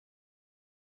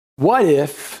what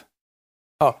if,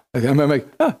 okay, I'm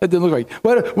like, that didn't look right.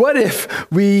 What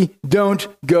if we don't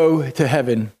go to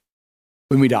heaven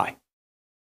when we die?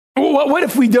 What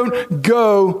if we don't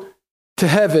go to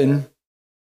heaven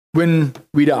when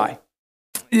we die?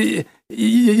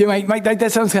 You might think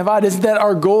that sounds kind of odd. Isn't that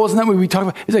our goal? Isn't that what we talk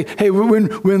about? It's like, hey,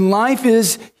 when life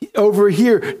is over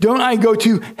here, don't I go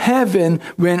to heaven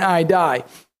when I die?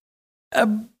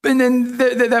 And then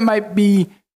that might be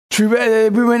true.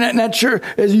 We're not sure.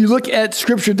 As you look at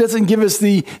Scripture, it doesn't give us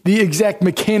the exact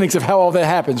mechanics of how all that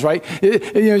happens, right?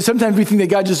 Sometimes we think that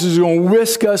God just is going to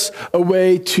whisk us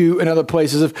away to another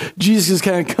place, as if Jesus just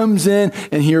kind of comes in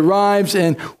and he arrives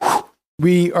and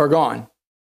we are gone.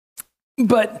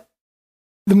 But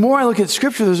the more I look at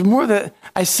Scripture, there's more that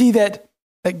I see that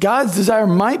God's desire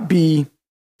might be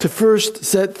to first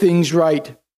set things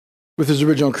right with his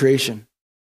original creation.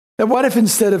 That what if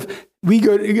instead of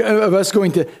us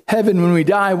going to heaven when we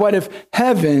die, what if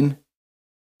heaven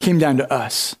came down to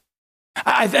us?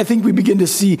 I think we begin to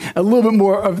see a little bit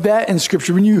more of that in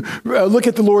Scripture. When you look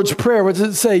at the Lord's Prayer, what does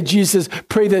it say? Jesus says,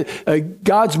 pray that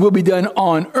God's will be done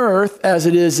on earth as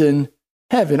it is in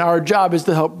heaven. Our job is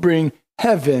to help bring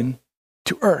heaven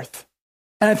to earth.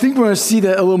 And I think we're going to see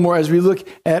that a little more as we look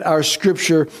at our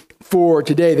Scripture for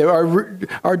today. That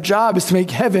our job is to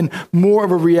make heaven more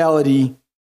of a reality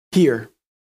here.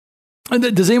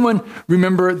 Does anyone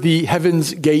remember the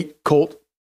Heaven's Gate cult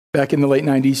back in the late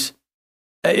 90s?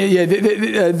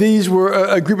 These were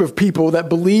a group of people that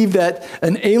believed that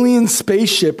an alien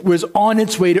spaceship was on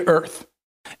its way to Earth.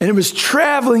 And it was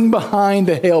traveling behind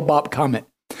the Hale-Bopp comet.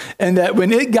 And that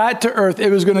when it got to Earth, it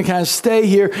was going to kind of stay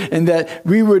here, and that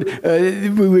we would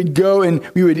go and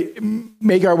we would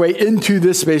make our way into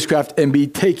this spacecraft and be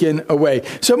taken away.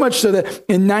 So much so that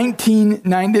in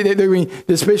 1990,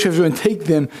 the spacecraft was going to take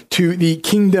them to the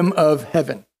kingdom of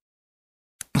heaven.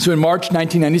 So in March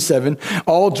 1997,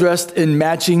 all dressed in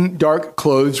matching dark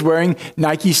clothes, wearing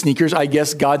Nike sneakers. I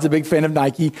guess God's a big fan of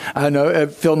Nike. I don't know, a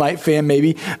Phil Knight fan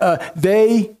maybe.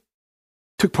 They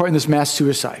took part in this mass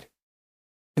suicide.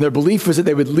 And their belief was that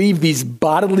they would leave these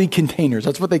bodily containers.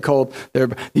 That's what they called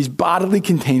these bodily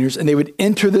containers. And they would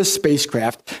enter this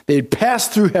spacecraft. They'd pass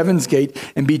through Heaven's Gate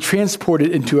and be transported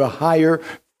into a higher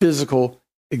physical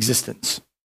existence.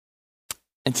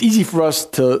 And it's easy for us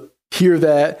to hear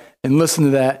that and listen to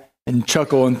that and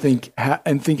chuckle and think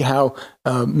how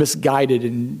misguided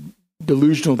and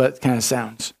delusional that kind of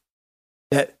sounds.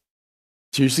 That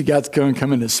seriously, God's going to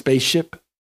come in a spaceship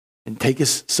and take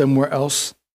us somewhere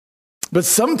else. But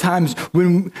sometimes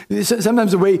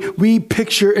the way we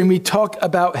picture and we talk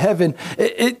about heaven,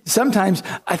 sometimes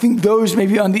I think those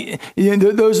maybe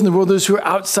those in the world, those who are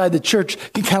outside the church,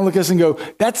 can kind of look at us and go,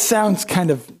 that sounds kind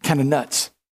of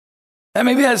nuts. And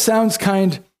maybe that sounds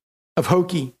kind of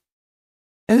hokey.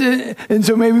 And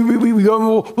so maybe we go,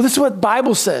 well, this is what the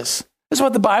Bible says. This is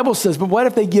what the Bible says. But what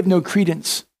if they give no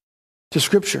credence to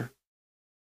Scripture?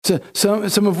 So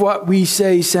some of what we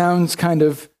say sounds kind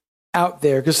of out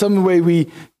there, because some of the way we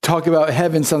talk about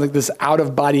heaven sounds like this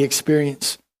out-of-body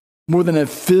experience, more than a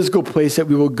physical place that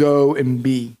we will go and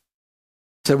be.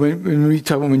 So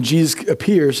when Jesus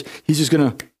appears, he's just going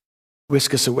to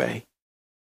whisk us away.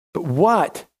 But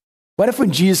what if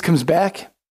when Jesus comes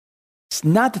back, it's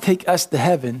not to take us to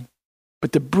heaven,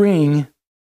 but to bring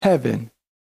heaven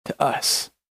to us?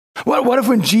 What if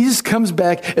when Jesus comes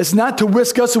back, it's not to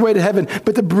whisk us away to heaven,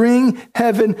 but to bring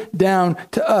heaven down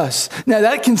to us? Now,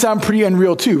 that can sound pretty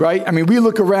unreal too, right? I mean, we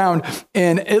look around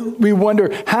and we wonder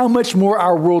how much more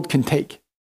our world can take.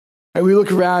 Right? We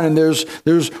look around and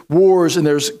there's wars and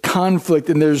there's conflict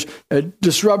and there's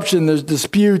disruption, there's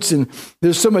disputes, and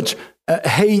there's so much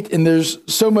hate and there's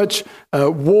so much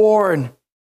war. And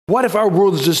what if our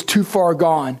world is just too far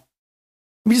gone?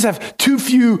 We just have too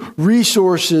few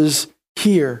resources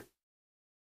here.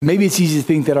 Maybe it's easy to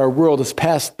think that our world has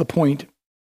passed the point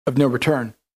of no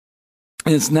return,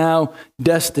 and it's now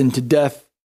destined to death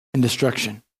and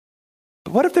destruction.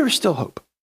 But what if there was still hope?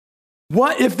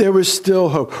 What if there was still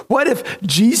hope? What if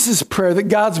Jesus' prayer that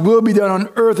God's will be done on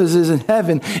earth as it is in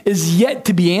heaven is yet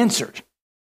to be answered?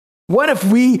 What if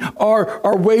we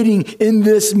are waiting in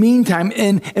this meantime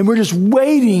and we're just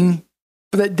waiting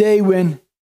for that day when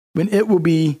it will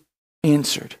be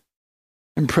answered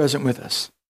and present with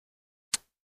us?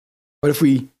 What if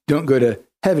we don't go to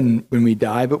heaven when we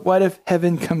die, but what if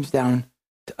heaven comes down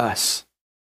to us?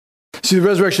 See, the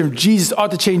resurrection of Jesus ought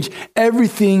to change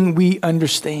everything we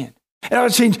understand. It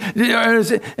ought to change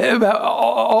about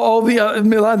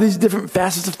a lot of these different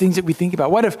facets of things that we think about.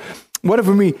 What if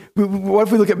we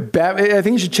look at baptism? I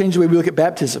think it should change the way we look at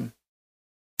baptism.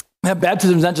 Now,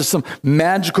 baptism is not just some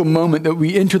magical moment that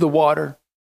we enter the water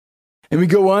and we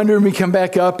go under and we come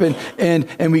back up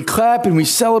and we clap and we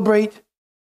celebrate.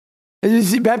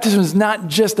 Baptism is not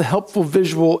just a helpful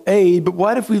visual aid, but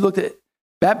what if we looked at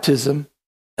baptism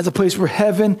as a place where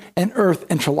heaven and earth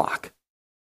interlock?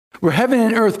 Where heaven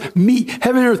and earth meet,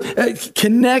 heaven and earth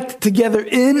connect together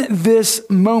in this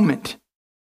moment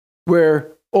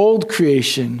where old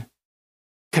creation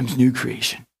becomes new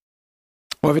creation.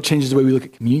 What if it changes the way we look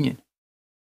at communion?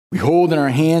 We hold in our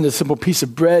hand a simple piece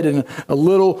of bread and a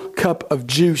little cup of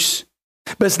juice.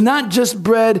 But it's not just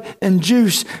bread and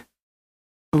juice,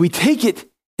 but we take it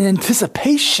in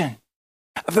anticipation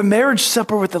of the marriage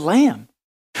supper with the Lamb.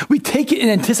 We take it in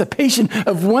anticipation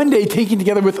of one day taking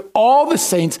together with all the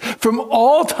saints from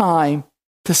all time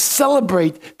to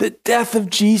celebrate the death of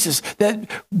Jesus that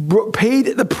paid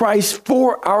the price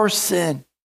for our sin.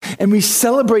 And we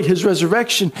celebrate his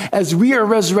resurrection as we are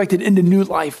resurrected into new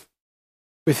life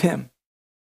with him.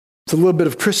 It's a little bit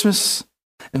of Christmas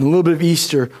and a little bit of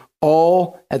Easter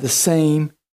all at the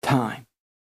same time.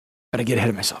 But I get ahead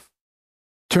of myself.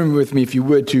 Turn with me, if you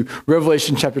would, to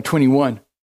Revelation chapter 21.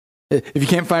 If you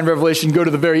can't find Revelation, go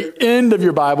to the very end of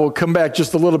your Bible. Come back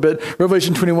just a little bit.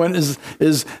 Revelation 21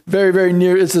 is very, very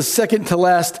near. It's the second to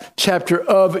last chapter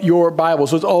of your Bible.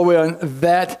 So it's all the way on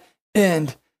that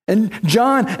end. And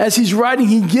John, as he's writing,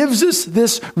 he gives us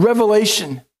this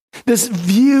revelation, this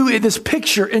view, this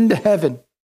picture into heaven.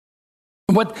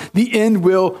 What the end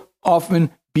will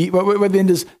often be, what the end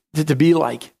is to be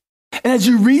like. And as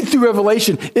you read through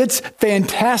Revelation, it's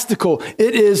fantastical.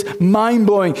 It is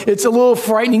mind-blowing. It's a little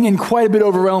frightening and quite a bit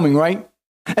overwhelming, right?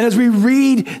 And as we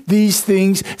read these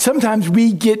things, sometimes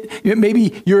we get,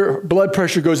 maybe your blood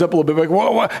pressure goes up a little bit.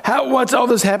 Like, what's all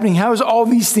this happening? How is all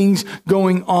these things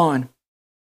going on?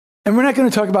 And we're not going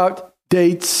to talk about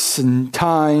dates and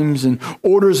times and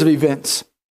orders of events.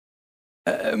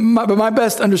 But my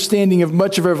best understanding of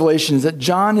much of Revelation is that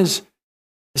John is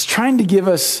trying to give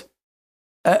us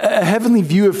a heavenly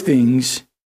view of things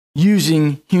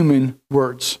using human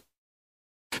words.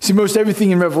 See, most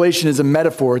everything in Revelation is a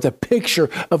metaphor. It's a picture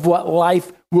of what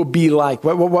life will be like,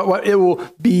 what it will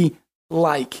be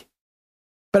like.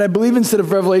 But I believe instead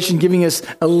of Revelation giving us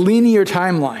a linear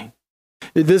timeline,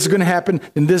 this is going to happen,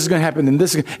 then this is going to happen, then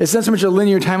this is going to, it's not so much a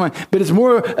linear timeline, but it's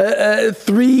more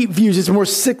three views. It's more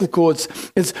cyclical.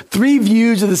 It's three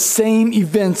views of the same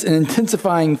events in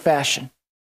intensifying fashion.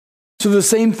 So the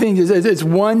same thing, it's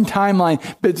one timeline,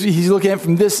 but he's looking at it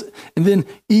from this, and then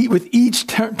with each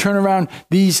turnaround,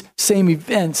 these same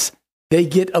events, they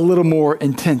get a little more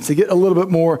intense. They get a little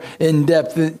bit more in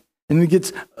depth, and it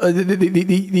gets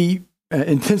the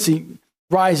intensity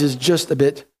rises just a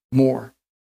bit more.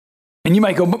 And you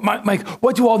might go, Mike,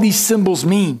 what do all these symbols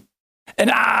mean? And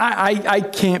I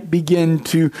can't begin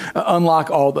to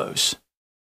unlock all those.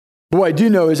 But what I do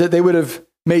know is that they would have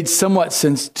made somewhat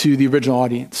sense to the original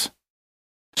audience.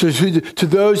 So to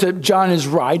those that John is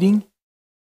writing,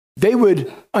 they would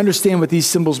understand what these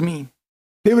symbols mean.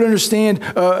 They would understand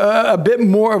a bit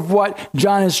more of what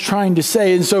John is trying to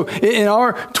say. And so in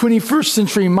our 21st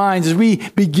century minds, as we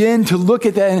begin to look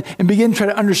at that and begin to try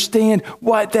to understand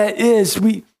what that is,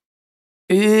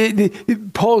 John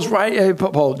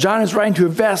is writing to a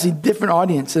vastly different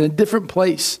audience in a different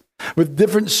place, with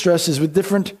different stresses, with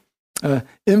different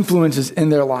influences in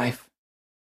their life.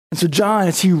 And so John,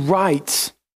 as he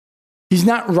writes, he's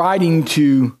not writing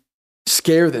to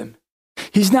scare them.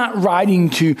 He's not writing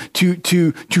to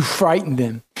frighten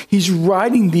them. He's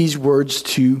writing these words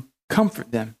to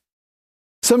comfort them.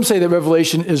 Some say that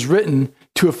Revelation is written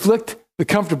to afflict the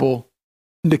comfortable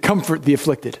and to comfort the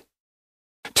afflicted.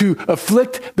 To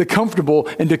afflict the comfortable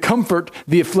and to comfort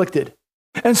the afflicted.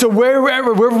 And so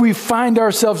wherever we find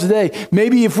ourselves today,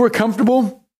 maybe if we're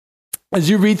comfortable, as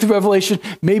you read through Revelation,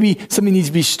 maybe something needs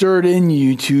to be stirred in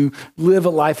you to live a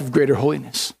life of greater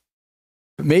holiness.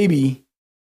 But maybe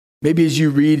as you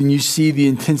read and you see the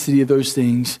intensity of those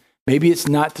things, maybe it's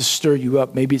not to stir you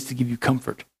up. Maybe it's to give you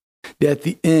comfort. That at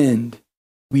the end,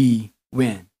 we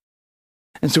win.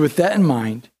 And so with that in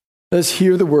mind, let's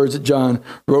hear the words that John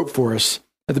wrote for us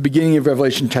at the beginning of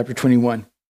Revelation chapter 21,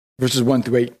 verses 1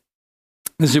 through 8.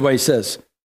 This is what he says.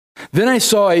 Then I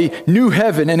saw a new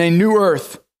heaven and a new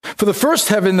earth. For the first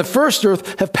heaven and the first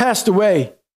earth have passed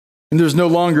away, and there's no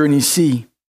longer any sea.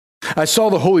 I saw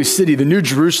the holy city, the new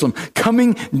Jerusalem,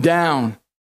 coming down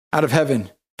out of heaven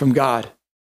from God,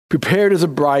 prepared as a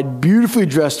bride, beautifully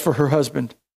dressed for her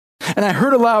husband. And I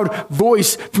heard a loud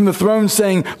voice from the throne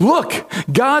saying, "Look,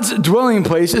 God's dwelling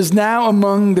place is now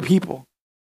among the people,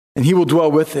 and he will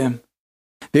dwell with them.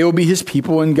 They will be his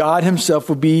people, and God himself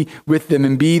will be with them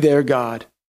and be their God.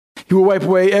 He will wipe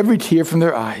away every tear from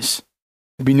their eyes.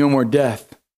 There'll be no more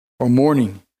death or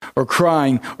mourning or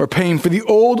crying or pain, for the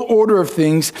old order of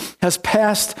things has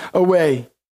passed away.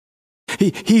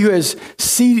 He who was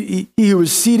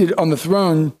seated on the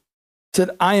throne said,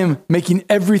 I am making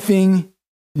everything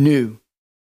new.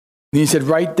 And he said,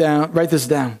 write this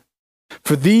down,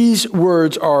 for these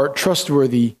words are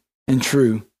trustworthy and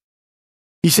true.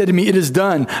 He said to me, it is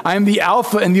done. I am the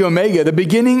Alpha and the Omega, the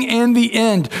beginning and the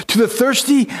end. To the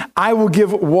thirsty, I will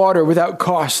give water without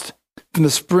cost from the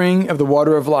spring of the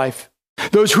water of life.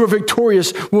 Those who are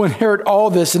victorious will inherit all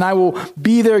this, and I will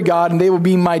be their God, and they will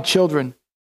be my children.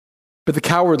 But the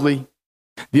cowardly,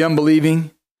 the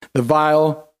unbelieving, the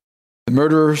vile, the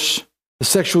murderers, the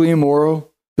sexually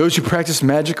immoral, those who practice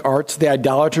magic arts, the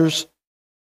idolaters,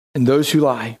 and those who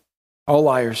lie, all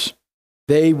liars,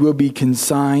 they will be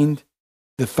consigned to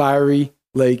the fiery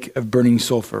lake of burning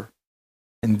sulfur.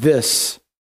 And this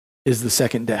is the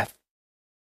second death.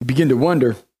 You begin to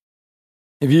wonder,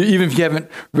 even if you haven't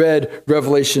read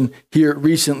Revelation here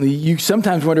recently, you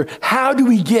sometimes wonder, how do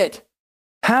we get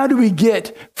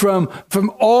from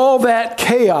all that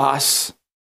chaos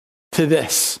to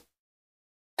this?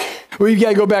 Well, you've got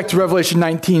to go back to Revelation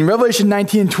 19. Revelation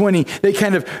 19 and 20, they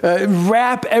kind of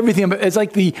wrap everything up. It's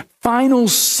like the final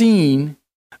scene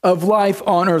of life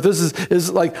on earth. This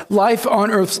is like life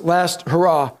on earth's last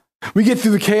hurrah. We get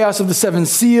through the chaos of the seven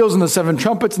seals and the seven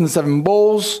trumpets and the seven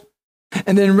bowls.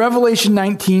 And then in Revelation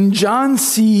 19, John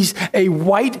sees a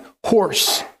white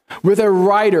horse with a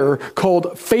rider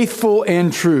called Faithful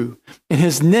and True. And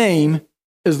his name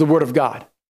is the Word of God.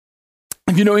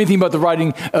 If you know anything about the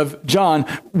writing of John,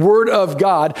 Word of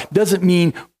God doesn't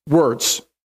mean words.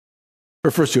 It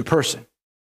refers to a person.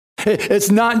 It's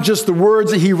not just the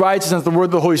words that he writes. It's not the word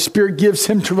the Holy Spirit gives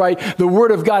him to write. The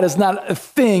Word of God is not a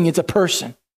thing. It's a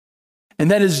person.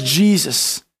 And that is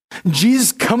Jesus.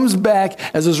 Jesus comes back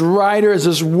as this rider, as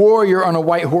this warrior on a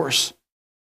white horse.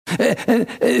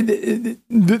 And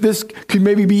this could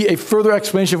maybe be a further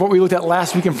explanation of what we looked at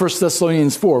last week in 1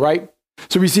 Thessalonians 4, right?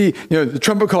 So we see, the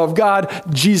trumpet call of God,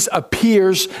 Jesus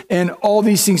appears, and all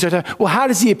these things are happening. Well, how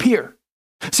does he appear?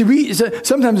 See,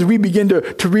 sometimes we begin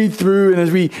to read through, and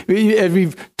as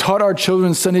we've taught our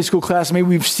children Sunday school class, maybe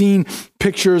we've seen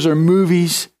pictures or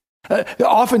movies.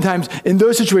 Oftentimes, in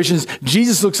those situations,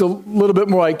 Jesus looks a little bit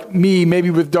more like me, maybe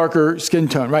with darker skin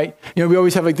tone, right? We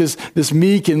always have like this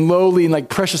meek and lowly and like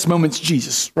precious moments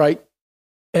Jesus, right?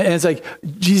 And it's like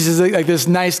Jesus is like this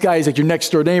nice guy. He's like your next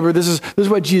door neighbor. This is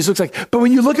what Jesus looks like. But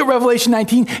when you look at Revelation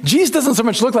 19, Jesus doesn't so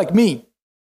much look like me.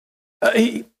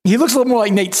 He looks a little more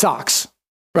like Nate Socks,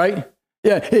 right?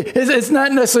 Yeah, it's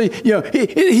not necessarily,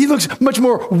 he looks much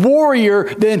more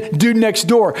warrior than dude next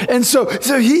door. And so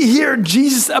here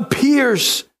Jesus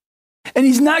appears, and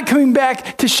he's not coming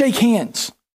back to shake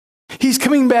hands. He's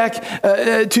coming back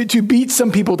to beat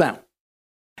some people down.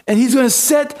 And he's going to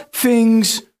set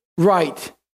things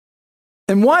right.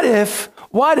 And what if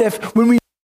when we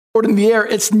in the air,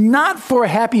 it's not for a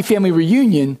happy family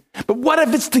reunion, but what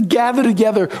if it's to gather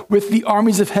together with the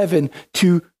armies of heaven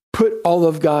to put all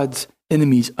of God's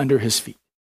enemies under his feet?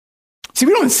 See,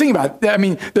 we don't sing about that. I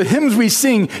mean, the hymns we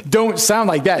sing don't sound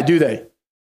like that, do they?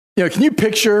 Can you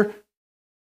picture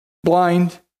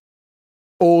blind,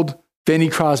 old Fanny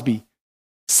Crosby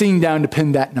sing down to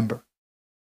pin that number?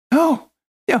 No.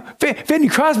 Fanny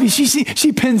Crosby,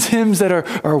 she pins hymns that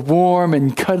are warm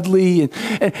and cuddly,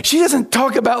 and she doesn't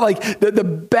talk about like the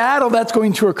battle that's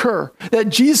going to occur, that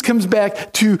Jesus comes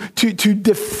back to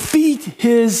defeat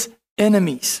his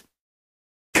enemies.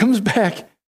 Comes back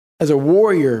as a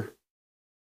warrior.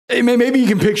 Maybe you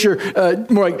can picture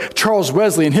more like Charles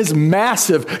Wesley and his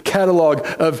massive catalog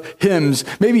of hymns.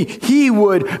 Maybe he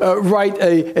would write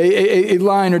a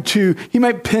line or two. He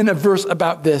might pen a verse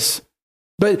about this.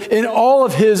 But in all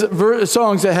of his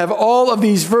songs that have all of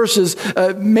these verses,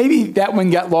 maybe that one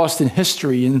got lost in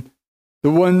history, and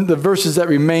the verses that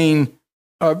remain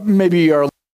maybe are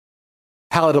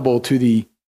palatable to the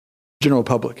general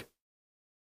public.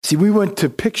 See, we want to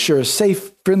picture a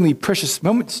safe, friendly, precious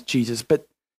moments, Jesus, but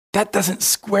that doesn't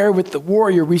square with the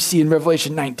warrior we see in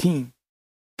Revelation 19.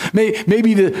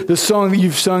 Maybe the song that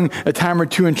you've sung a time or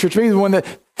two in church, maybe the one that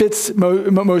fits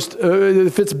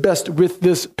fits best with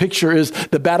this picture is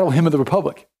the Battle Hymn of the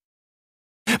Republic.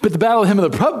 But the Battle Hymn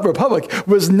of the Republic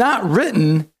was not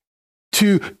written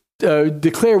to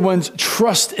declare one's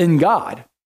trust in God.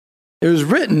 It was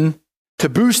written to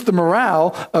boost the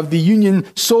morale of the Union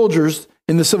soldiers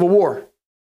in the Civil War.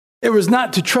 It was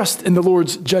not to trust in the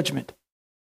Lord's judgment.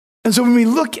 And so when we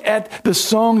look at the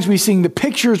songs we sing, the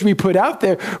pictures we put out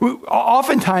there,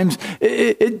 oftentimes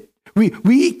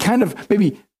we kind of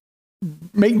maybe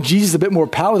make Jesus a bit more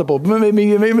palatable,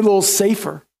 maybe a little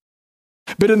safer.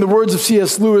 But in the words of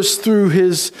C.S. Lewis through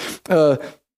his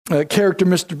character,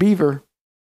 Mr. Beaver,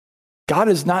 God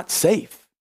is not safe,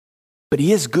 but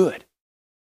he is good.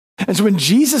 And so when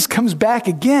Jesus comes back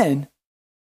again,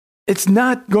 it's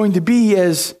not going to be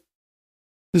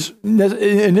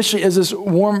initially as this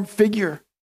warm figure.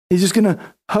 He's just going to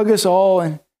hug us all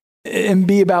and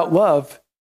be about love.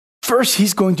 First,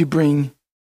 he's going to bring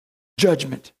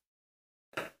judgment.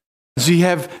 So you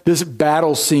have this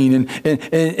battle scene, and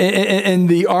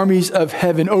the armies of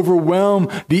heaven overwhelm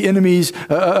the enemies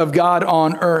of God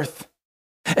on earth.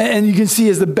 And you can see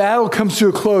as the battle comes to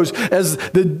a close, as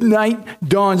the night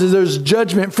dawns, as there's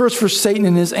judgment, first for Satan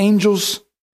and his angels,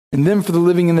 and then for the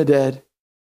living and the dead.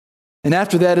 And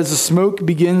after that, as the smoke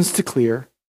begins to clear,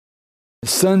 the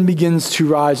sun begins to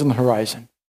rise on the horizon.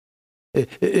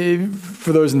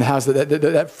 For those in the house,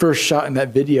 that first shot in that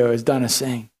video, as Donna's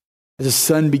saying, as the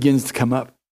sun begins to come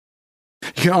up.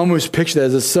 You can almost picture that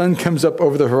as the sun comes up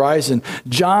over the horizon.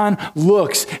 John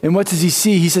looks, and what does he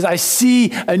see? He says, I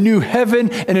see a new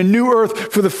heaven and a new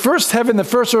earth, for the first heaven, the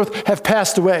first earth have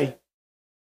passed away.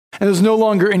 And there's no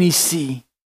longer any sea.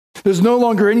 There's no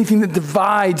longer anything that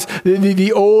divides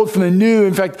the old from the new.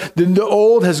 In fact, the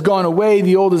old has gone away,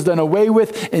 the old is done away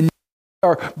with, and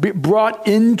are brought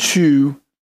into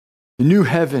the new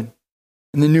heaven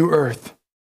and the new earth.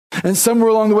 And somewhere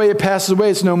along the way it passes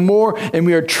away, it's no more, and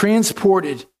we are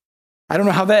transported. I don't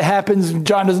know how that happens.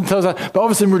 John doesn't tell us that, but all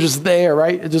of a sudden we're just there,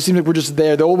 right? It just seems like we're just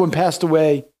there. The old one passed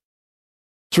away.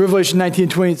 So Revelation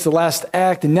 19:20, it's the last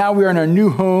act, and now we are in our new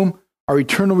home. Our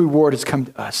eternal reward has come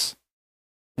to us.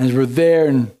 And as we're there,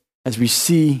 and as we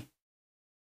see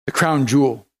the crown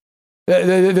jewel,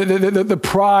 the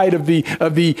pride of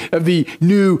the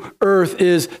new earth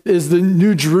is the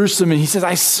new Jerusalem. And he says,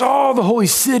 I saw the holy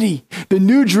city, the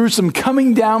new Jerusalem,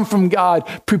 coming down from God,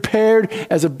 prepared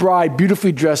as a bride,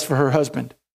 beautifully dressed for her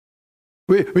husband.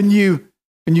 When you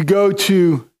go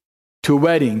to a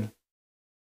wedding,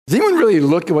 does anyone really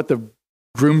look at what the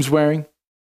groom's wearing?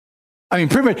 I mean,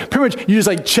 pretty much you just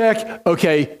like check,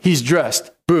 okay, he's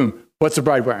dressed. Boom. What's the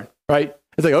bride wearing, right?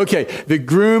 It's like, okay, the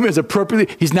groom is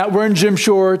appropriately, he's not wearing gym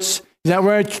shorts, he's not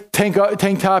wearing a tank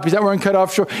top, he's not wearing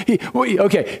cut-off shorts.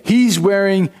 He's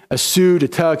wearing a suit, a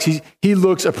tux, he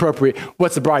looks appropriate.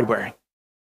 What's the bride wearing?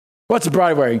 What's the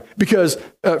bride wearing? Because,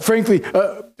 frankly,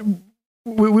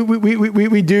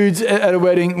 we dudes at a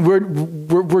wedding,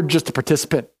 we're just a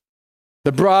participant.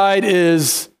 The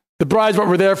bride's what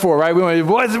we're there for, right?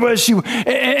 What is she?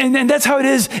 And that's how it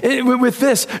is with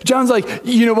this. John's like,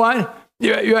 you know what?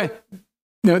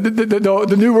 No,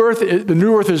 the new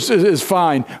earth is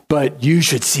fine, but you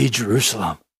should see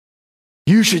Jerusalem.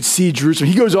 You should see Jerusalem.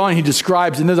 He goes on, he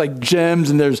describes, and there's like gems,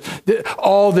 and there's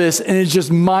all this, and it's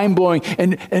just mind-blowing.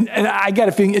 And I got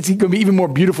a feeling it's going to be even more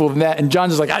beautiful than that. And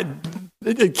John's just like,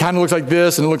 it kind of looks like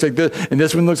this, and it looks like this, and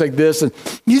this one looks like this. And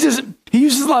he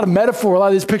uses a lot of metaphor, a lot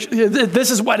of these pictures.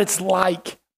 This is what it's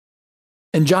like.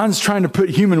 And John's trying to put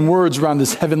human words around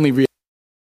this heavenly reality.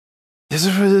 This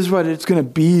is what it's going to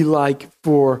be like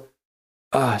for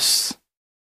us.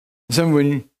 So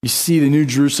when you see the new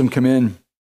Jerusalem come in,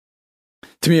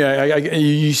 to me,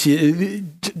 you see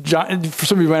it, John, for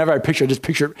some reason, whenever I just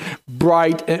picture it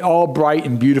bright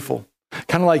and beautiful.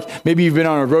 Kind of like maybe you've been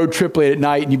on a road trip late at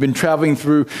night and you've been traveling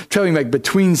like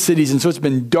between cities, and so it's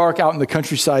been dark out in the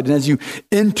countryside. And as you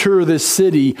enter this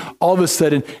city, all of a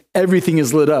sudden everything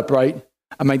is lit up, right?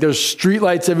 I'm like, there's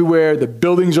streetlights everywhere. The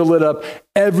buildings are lit up.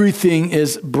 Everything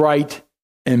is bright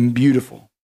and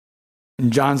beautiful.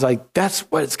 And John's like, that's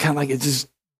what it's kind of like. It's just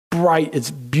bright.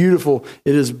 It's beautiful.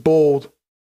 It is bold.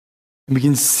 And we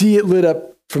can see it lit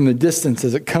up from the distance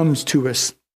as it comes to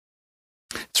us.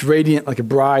 It's radiant like a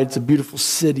bride. It's a beautiful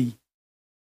city.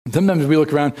 And sometimes we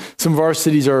look around, some of our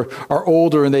cities are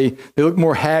older and they look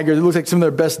more haggard. It looks like some of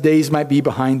their best days might be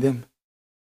behind them.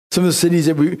 Some of the cities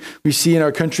that we see in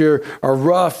our country are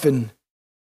rough, and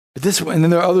then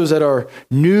there are others that are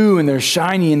new and they're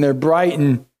shiny and they're bright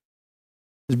and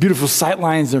there's beautiful sight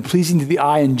lines and they're pleasing to the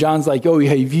eye. And John's like, oh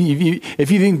yeah, if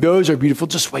you think those are beautiful,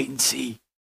 just wait and see.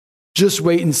 Just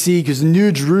wait and see, because the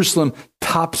new Jerusalem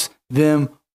tops them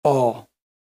all.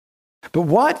 But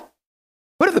what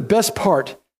if the best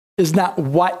part is not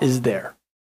what is there?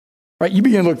 Right? You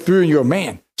begin to look through and you go,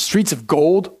 man, streets of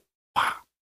gold.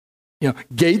 Wow.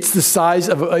 Gates the size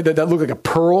of that look like a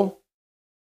pearl.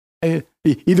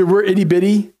 Either we're itty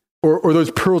bitty or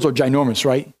those pearls are ginormous,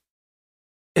 right?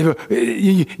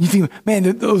 You think, man,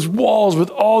 those walls with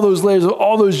all those layers,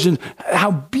 all those,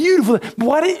 how beautiful.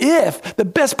 What if the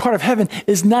best part of heaven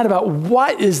is not about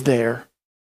what is there,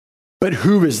 but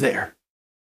who is there?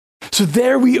 So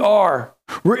there we are.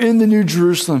 We're in the New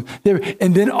Jerusalem.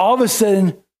 And then all of a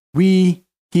sudden, we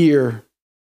hear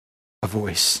a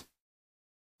voice.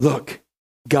 Look,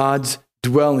 God's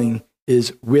dwelling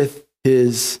is with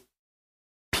his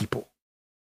people.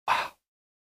 Wow.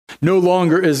 No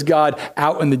longer is God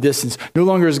out in the distance. No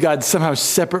longer is God somehow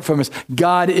separate from us.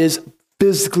 God is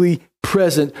physically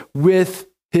present with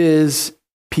his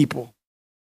people.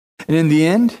 And in the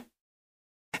end,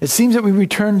 it seems that we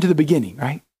return to the beginning,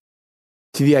 right?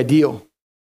 To the ideal.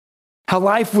 How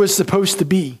life was supposed to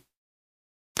be.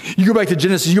 You go back to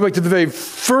Genesis, you go back to the very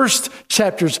first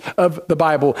chapters of the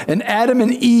Bible, and Adam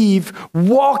and Eve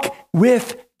walk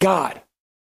with God.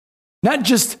 Not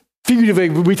just figuratively,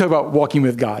 we talk about walking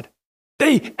with God.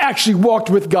 They actually walked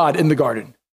with God in the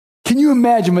garden. Can you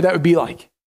imagine what that would be like?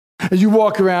 As you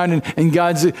walk around and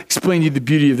God's explaining to you the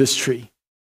beauty of this tree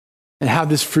and how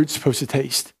this fruit's supposed to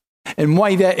taste and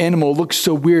why that animal looks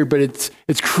so weird, but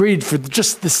it's created for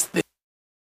just this thing.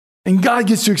 And God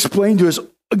gets to explain to us,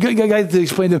 God gets to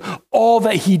explain to them all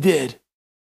that he did.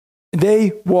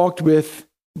 They walked with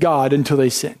God until they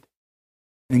sinned.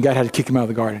 And God had to kick them out of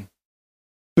the garden.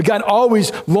 But God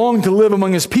always longed to live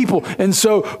among his people. And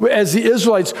so as the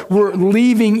Israelites were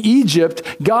leaving Egypt,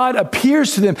 God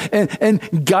appears to them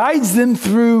and guides them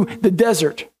through the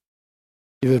desert.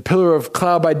 Either a pillar of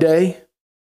cloud by day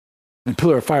and a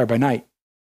pillar of fire by night.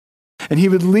 And he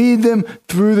would lead them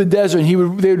through the desert.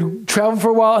 And they would travel for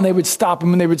a while and they would stop.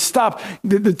 And when they would stop,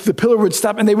 the pillar would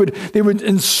stop and they would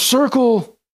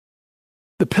encircle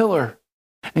the pillar.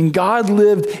 And God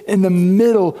lived in the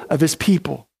middle of his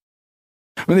people.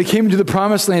 When they came into the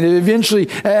promised land, and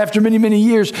eventually, after many, many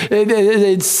years,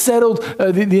 they had settled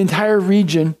the entire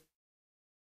region.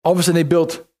 All of a sudden, they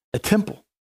built a temple.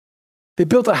 They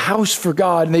built a house for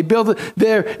God, and they built it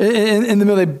there in the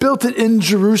middle. They built it in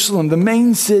Jerusalem, the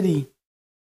main city.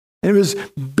 And it was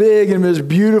big, and it was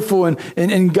beautiful,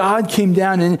 and God came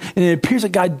down, and it appears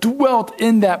that God dwelt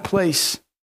in that place.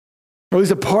 Or at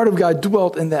least a part of God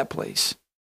dwelt in that place.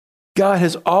 God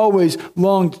has always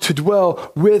longed to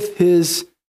dwell with his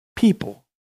people.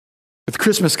 With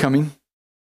Christmas coming,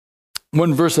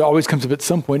 one verse that always comes up at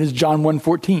some point is John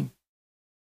 1:14.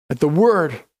 That the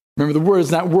Word, remember the Word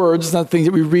is not words, it's not things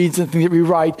that we read, it's not things that we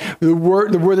write. The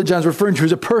word that John's referring to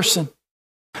is a person.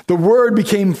 The Word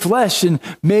became flesh and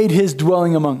made his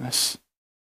dwelling among us.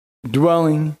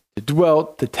 Dwelling, to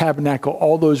dwelt, to tabernacle,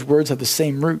 all those words have the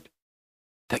same root.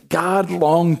 That God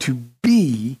longed to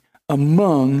be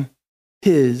among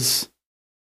his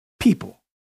people.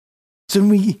 So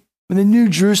when the new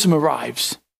Jerusalem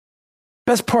arrives,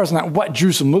 the best part is not what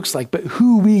Jerusalem looks like, but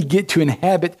who we get to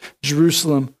inhabit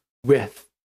Jerusalem with.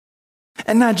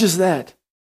 And not just that,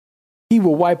 he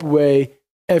will wipe away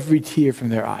every tear from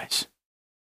their eyes.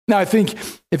 Now, I think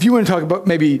if you want to talk about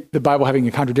maybe the Bible having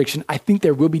a contradiction, I think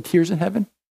there will be tears in heaven,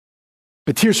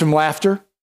 but tears from laughter.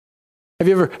 Have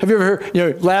you ever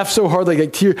heard, laugh so hard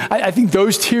like tears? I think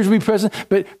those tears will be present,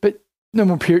 but no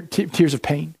more tears of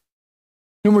pain.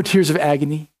 No more tears of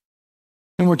agony.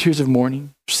 No more tears of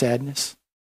mourning, sadness.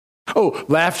 Oh,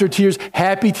 laughter tears,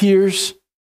 happy tears.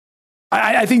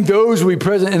 I think those will be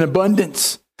present in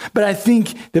abundance. But I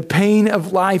think the pain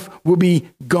of life will be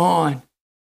gone.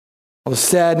 All the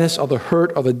sadness, all the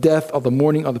hurt, all the death, all the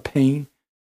mourning, all the pain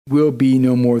will be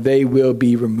no more. They will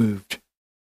be removed.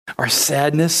 Our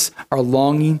sadness, our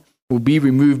longing will be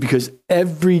removed because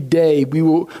every day we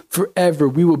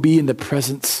will be in the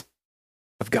presence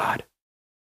of God.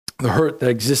 The hurt that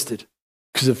existed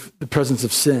because of the presence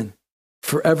of sin,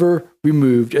 forever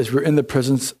removed as we're in the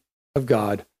presence of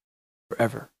God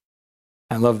forever.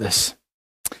 I love this.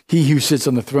 He who sits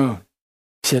on the throne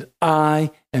said,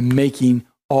 I am making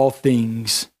all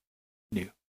things new.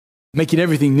 Making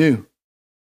everything new.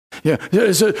 Yeah.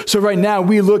 So right now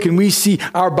we look and we see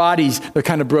our bodies, they're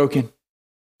kind of broken.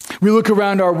 We look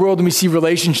around our world and we see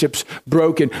relationships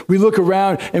broken. We look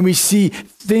around and we see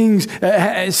things,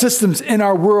 systems in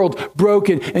our world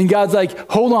broken. And God's like,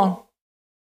 hold on.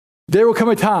 There will come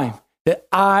a time that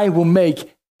I will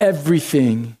make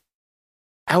everything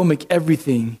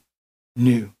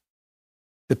new.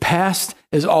 The past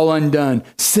is all undone.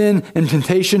 Sin and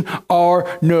temptation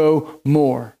are no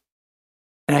more.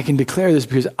 And I can declare this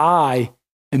because I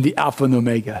am the Alpha and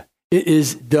Omega. It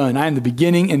is done. I am the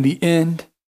beginning and the end.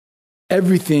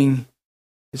 Everything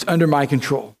is under my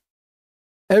control.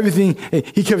 Everything,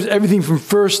 he covers everything from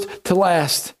first to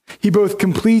last. He both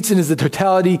completes and is the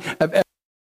totality of everything.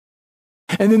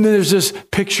 And then there's this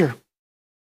picture.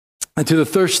 And to the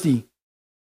thirsty,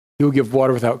 he will give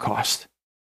water without cost.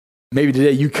 Maybe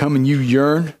today you come and you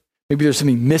yearn. Maybe there's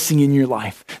something missing in your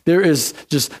life. There's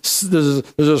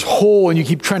this hole and you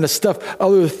keep trying to stuff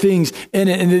other things in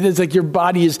it. And it's like your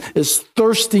body is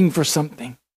thirsting for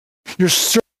something. You're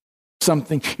searching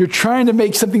something. You're trying to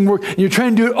make something work, and you're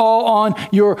trying to do it all on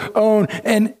your own.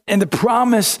 And the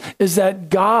promise is that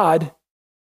God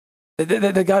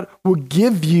will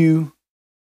give you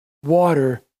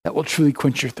water that will truly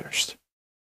quench your thirst.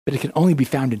 But it can only be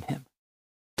found in him.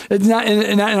 It's not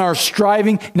in our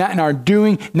striving, not in our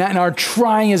doing, not in our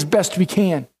trying as best we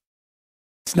can.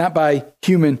 It's not by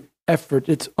human effort.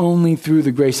 It's only through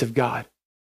the grace of God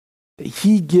that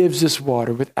he gives us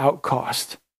water without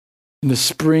cost in the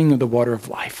spring of the water of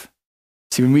life.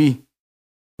 See, when we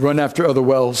run after other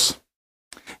wells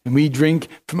and we drink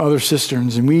from other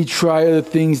cisterns and we try other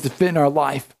things to fit in our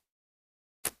life,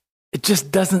 it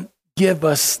just doesn't give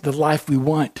us the life we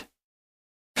want.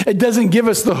 It doesn't give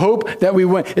us the hope that we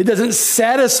want. It doesn't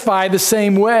satisfy the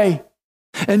same way.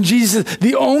 And Jesus,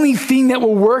 the only thing that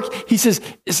will work, he says,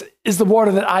 is the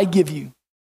water that I give you.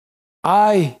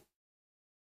 I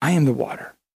am the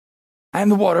water. I am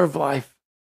the water of life.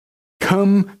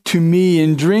 Come to me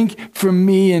and drink from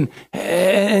me,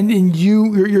 and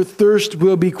your thirst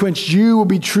will be quenched. You will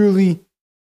be truly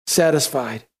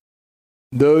satisfied.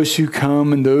 Those who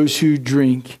come and those who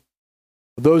drink,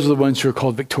 those are the ones who are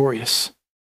called victorious.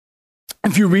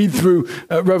 If you read through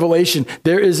Revelation,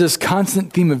 there is this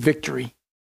constant theme of victory.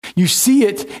 You see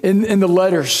it in the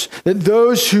letters, that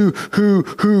those who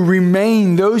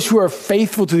remain, those who are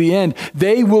faithful to the end,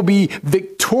 they will be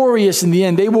victorious in the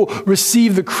end. They will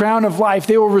receive the crown of life.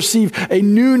 They will receive a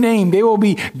new name. They will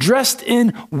be dressed in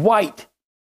white.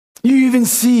 You even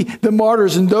see the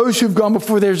martyrs and those who've gone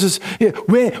before. There's this,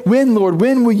 when, Lord,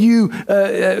 when will you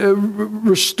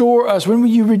restore us? When will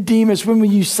you redeem us? When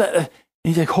will you set...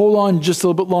 And he's like, hold on just a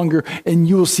little bit longer and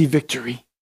you will see victory.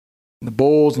 And the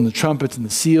bowls and the trumpets and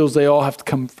the seals, they all have to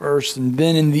come first. And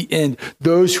then in the end,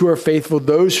 those who are faithful,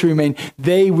 those who remain,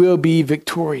 they will be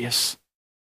victorious.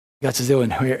 God says they'll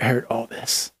inherit all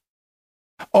this.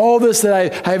 All this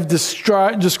that I have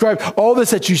described, all this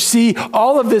that you see,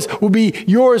 all of this will be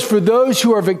yours for those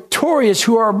who are victorious,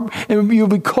 and you'll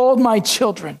be called my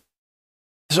children.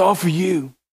 It's all for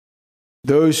you.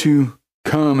 Those who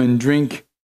come and drink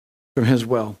from his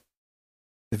well.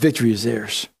 The victory is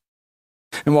theirs.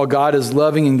 And while God is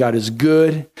loving and God is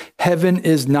good, heaven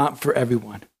is not for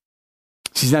everyone.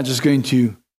 He's not just going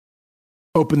to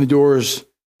open the doors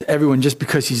to everyone just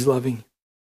because he's loving.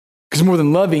 Because more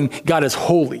than loving, God is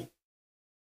holy.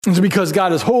 And so because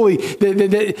God is holy,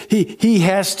 he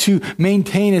has to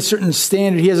maintain a certain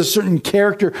standard. He has a certain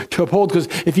character to uphold, because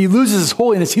if he loses his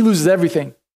holiness, he loses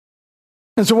everything.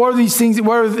 And so what are these things?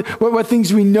 What things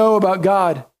do we know about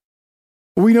God?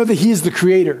 We know that he is the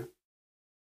creator.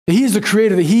 That he is the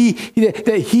creator,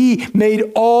 that he made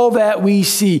all that we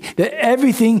see, that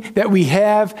everything that we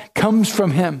have comes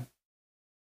from him.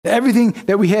 That everything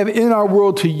that we have in our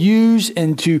world to use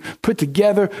and to put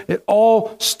together, it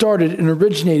all started and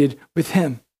originated with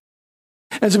him.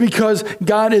 And so because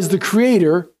God is the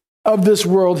creator of this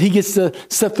world, he gets to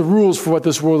set the rules for what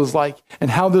this world is like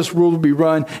and how this world will be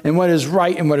run and what is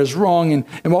right and what is wrong and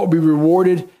what will be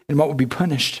rewarded and what will be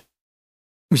punished.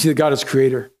 We see that God is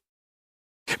creator.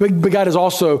 But God is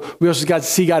also, we also got to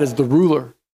see God as the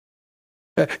ruler.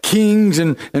 Kings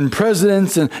and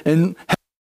presidents and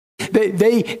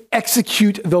they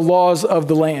execute the laws of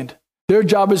the land. Their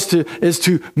job is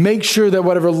to make sure that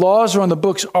whatever laws are on the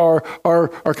books are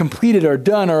completed, are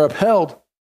done, are upheld.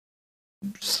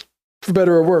 For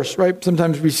better or worse, right?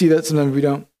 Sometimes we see that, sometimes we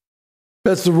don't.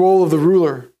 That's the role of the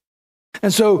ruler.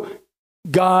 And so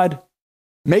God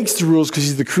makes the rules because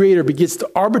he's the creator, but gets to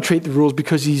arbitrate the rules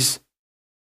because he's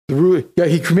the ruler. Yeah,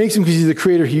 he makes them because he's the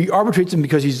creator. He arbitrates them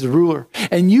because he's the ruler.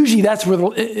 And usually that's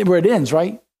where it ends,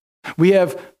 right? We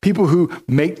have people who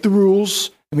make the rules,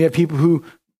 and we have people who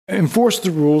enforce the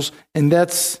rules, and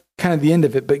that's kind of the end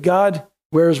of it. But God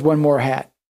wears one more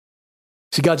hat.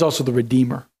 See, God's also the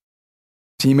Redeemer.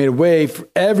 So he made a way for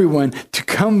everyone to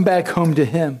come back home to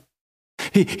him.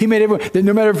 He made everyone, that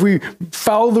no matter if we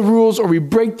follow the rules or we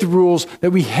break the rules,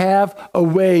 that we have a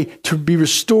way to be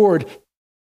restored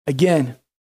again.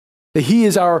 That he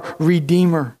is our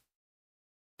Redeemer.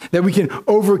 That we can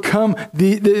overcome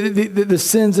the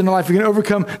sins in our life. We can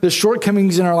overcome the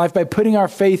shortcomings in our life by putting our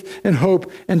faith and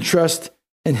hope and trust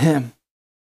in him.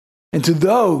 And to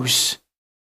those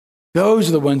are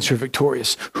the ones who are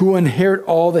victorious, who inherit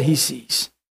all that he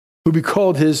sees, who will be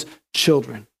called his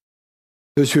children.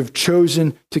 Those who have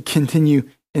chosen to continue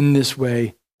in this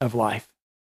way of life.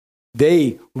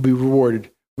 They will be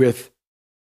rewarded with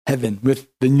heaven, with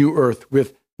the new earth,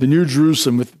 with the new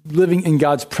Jerusalem, with living in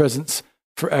God's presence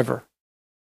forever.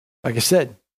 Like I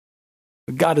said,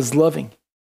 God is loving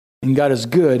and God is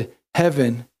good.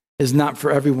 Heaven is not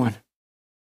for everyone.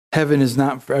 Heaven is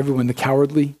not for everyone. The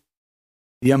cowardly,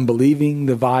 the unbelieving,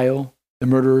 the vile, the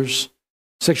murderers,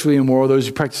 sexually immoral, those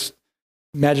who practice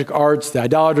magic arts, the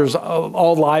idolaters,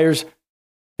 all liars,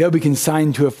 they'll be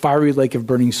consigned to a fiery lake of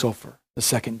burning sulfur, the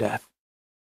second death.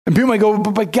 And people might go,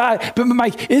 but God, but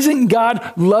Mike, isn't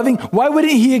God loving? Why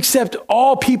wouldn't he accept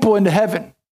all people into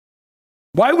heaven?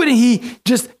 Why wouldn't he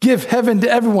just give heaven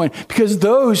to everyone? Because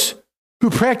those who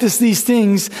practice these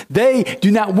things, they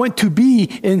do not want to be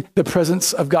in the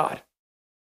presence of God.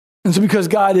 And so because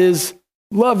God is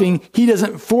loving, he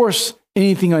doesn't force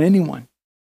anything on anyone.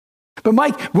 But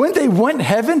Mike, wouldn't they want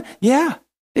heaven? Yeah,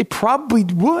 they probably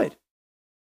would.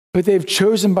 But they've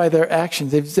chosen by their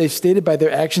actions. They've stated by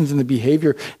their actions and the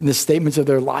behavior and the statements of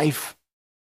their life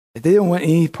that they don't want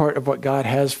any part of what God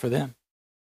has for them.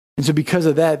 And so because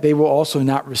of that, they will also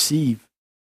not receive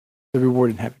the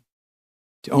reward in heaven.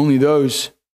 To only those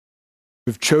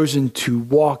who have chosen to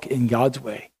walk in God's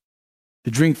way,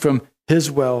 to drink from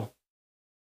his well,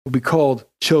 will be called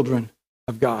children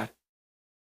of God.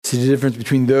 See the difference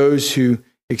between those who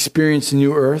experience a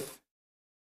new earth?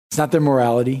 It's not their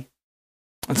morality.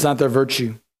 It's not their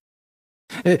virtue.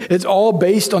 It's all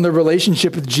based on their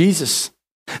relationship with Jesus.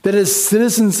 That as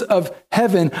citizens of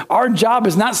heaven, our job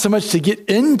is not so much to get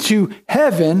into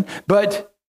heaven,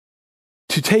 but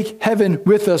to take heaven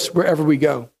with us wherever we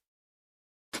go.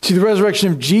 See, the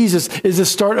resurrection of Jesus is the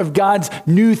start of God's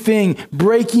new thing,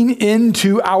 breaking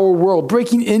into our world,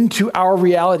 breaking into our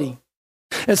reality.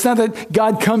 It's not that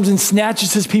God comes and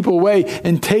snatches his people away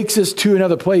and takes us to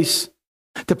another place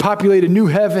to populate a new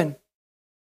heaven.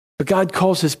 But God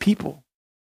calls his people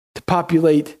to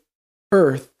populate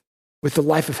earth with the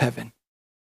life of heaven,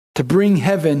 to bring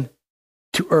heaven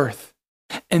to earth.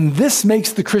 And this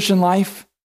makes the Christian life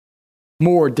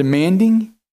more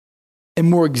demanding and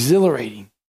more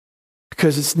exhilarating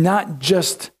because it's not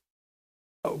just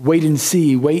wait and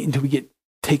see, wait until we get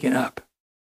taken up,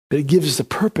 but it gives us a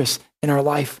purpose in our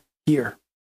life here.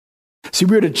 See,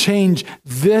 we're to change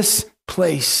this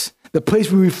place, the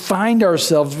place where we find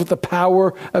ourselves with the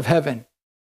power of heaven.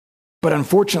 But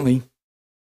unfortunately,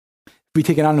 if we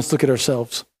take an honest look at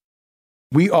ourselves,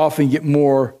 we often get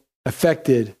more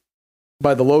affected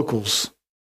by the locals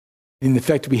than the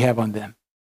effect we have on them.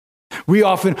 We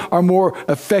often are more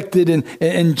affected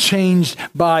and changed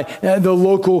by the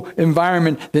local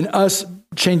environment than us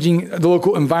changing the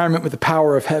local environment with the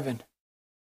power of heaven.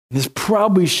 And this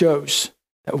probably shows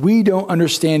that we don't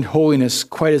understand holiness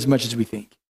quite as much as we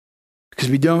think, because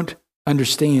we don't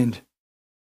understand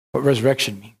what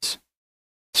resurrection means.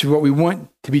 So what we want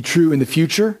to be true in the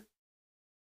future,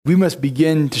 we must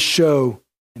begin to show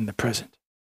in the present.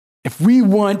 If we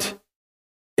want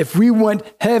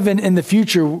heaven in the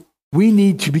future, we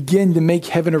need to begin to make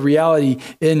heaven a reality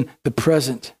in the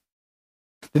present.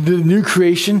 The new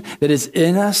creation that is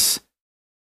in us,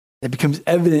 that becomes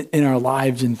evident in our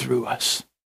lives and through us.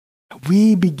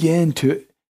 We begin to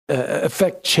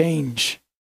affect change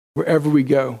wherever we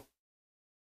go,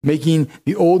 making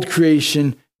the old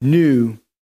creation new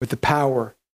with the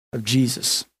power of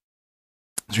Jesus.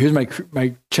 So here's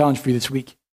my challenge for you this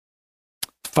week.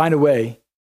 Find a way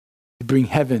to bring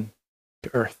heaven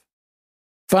to earth.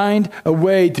 Find a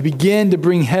way to begin to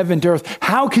bring heaven to earth.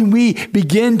 How can we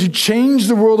begin to change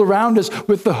the world around us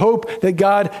with the hope that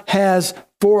God has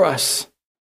for us?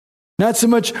 Not so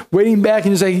much waiting back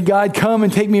and just like, God, come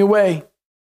and take me away.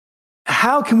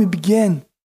 How can we begin?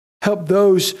 Help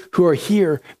those who are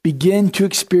here begin to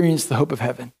experience the hope of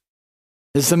heaven.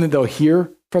 Is it something they'll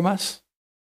hear from us?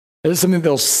 Is it something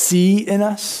they'll see in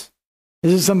us?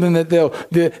 Is it something that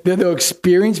they'll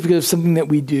experience because of something that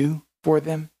we do for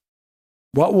them?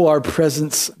 What will our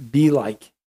presence be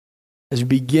like as we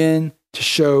begin to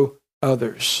show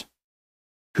others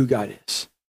who God is?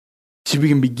 So we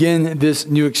can begin this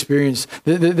new experience,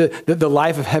 the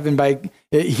life of heaven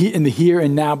in the here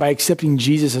and now by accepting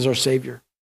Jesus as our Savior.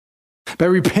 By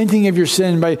repenting of your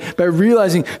sin, by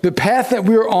realizing the path that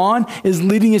we're on is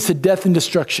leading us to death and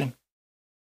destruction.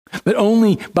 But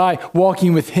only by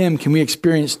walking with him can we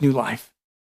experience new life.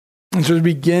 And so to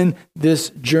begin this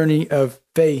journey of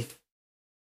faith,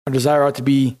 our desire ought to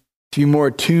be more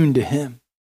attuned to him.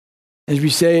 As we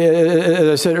say, as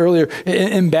I said earlier,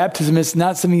 in baptism, it's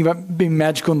not something about being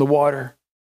magical in the water.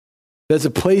 That's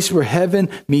a place where heaven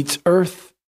meets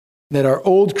earth, that our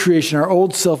old creation, our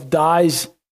old self dies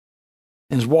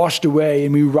and is washed away,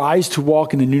 and we rise to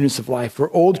walk in the newness of life,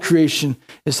 where old creation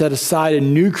is set aside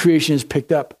and new creation is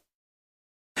picked up.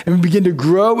 And we begin to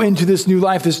grow into this new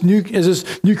life, as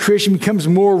this new creation becomes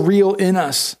more real in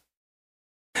us.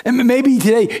 And maybe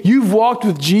today you've walked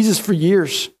with Jesus for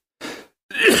years,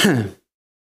 but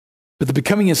the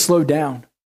becoming has slowed down.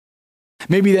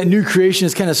 Maybe that new creation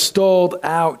is kind of stalled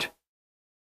out.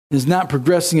 and is not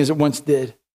progressing as it once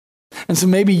did. And so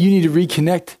maybe you need to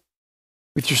reconnect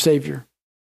with your Savior.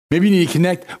 Maybe you need to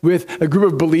connect with a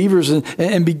group of believers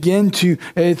and begin to,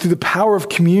 through the power of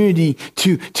community,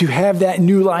 to have that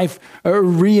new life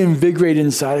reinvigorated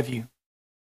inside of you.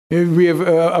 We have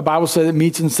a Bible study that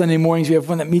meets on Sunday mornings. We have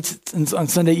one that meets on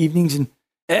Sunday evenings.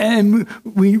 And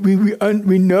we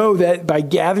know that by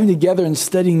gathering together and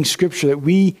studying Scripture that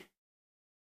we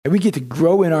get to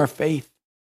grow in our faith,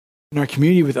 in our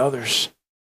community with others.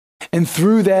 And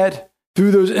through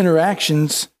those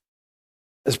interactions,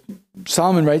 as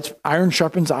Solomon writes, iron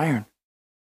sharpens iron.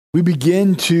 We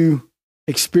begin to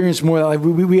experience more life.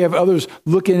 We have others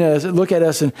look at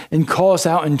us and call us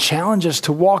out and challenge us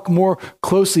to walk more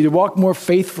closely, to walk more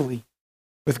faithfully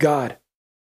with God.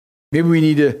 Maybe we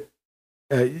need to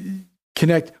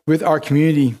connect with our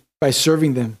community by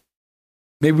serving them.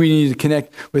 Maybe we need to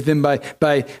connect with them by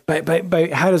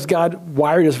how does God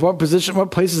wire us? What position, what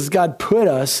places does God put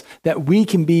us that we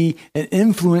can be an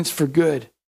influence for good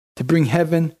to bring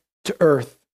heaven to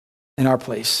earth in our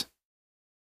place?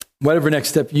 Whatever next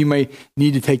step you may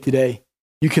need to take today,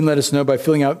 you can let us know by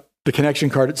filling out the connection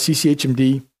card at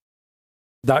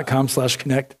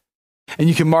cchmd.com/connect. And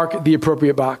you can mark the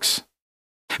appropriate box.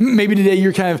 Maybe today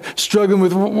you're kind of struggling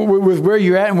with where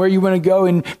you're at and where you want to go,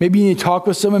 and maybe you need to talk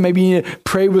with someone, maybe you need to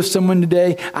pray with someone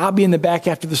today. I'll be in the back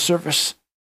after the service.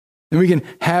 And we can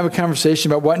have a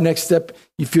conversation about what next step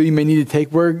you feel you may need to take,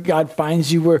 where God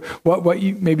finds you, what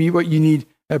you need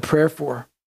a prayer for.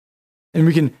 And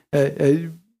we can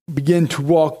begin to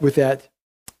walk through that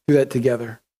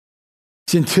together.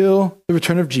 See, until the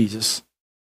return of Jesus,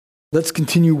 let's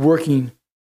continue working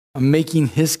on making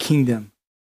his kingdom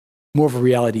more of a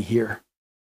reality here.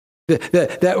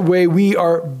 That way we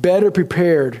are better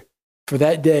prepared for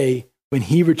that day when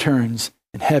he returns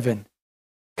and heaven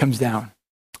comes down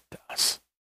to us.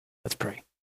 Let's pray.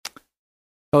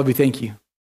 Father, we thank you.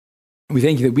 We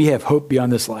thank you that we have hope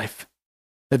beyond this life,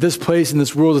 that this place in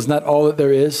this world is not all that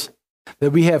there is,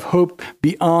 that we have hope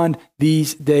beyond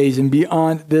these days and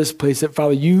beyond this place, that,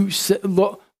 Father, you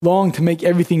long to make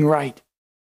everything right.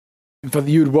 And, Father,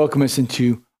 you would welcome us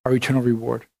into our eternal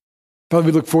reward. Father,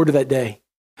 we look forward to that day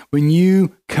when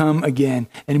you come again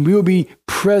and we will be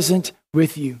present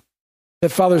with you.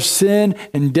 That, Father, sin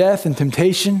and death and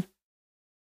temptation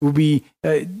will be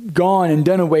gone and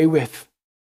done away with.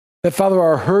 That, Father,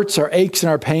 our hurts, our aches, and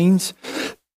our pains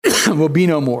will be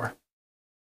no more.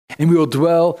 And we will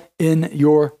dwell in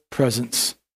your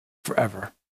presence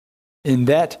forever. In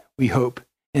that we hope,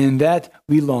 and in that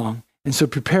we long. And so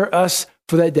prepare us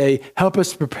for that day. Help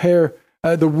us prepare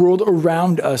the world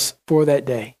around us for that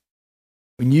day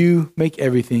when you make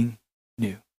everything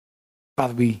new.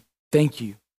 Father, we thank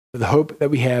you for the hope that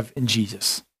we have in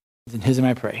Jesus. It's in his name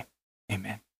I pray.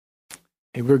 Amen.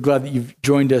 Hey, we're glad that you've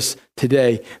joined us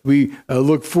today. We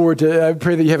look forward to, I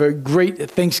pray that you have a great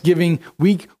Thanksgiving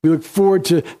week. We look forward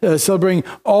to celebrating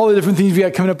all the different things we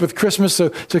got coming up with Christmas. So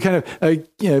kind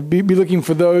of be looking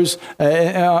for those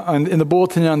in the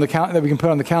bulletin on the that we can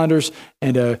put on the calendars,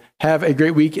 and have a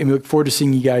great week. And we look forward to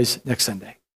seeing you guys next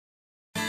Sunday.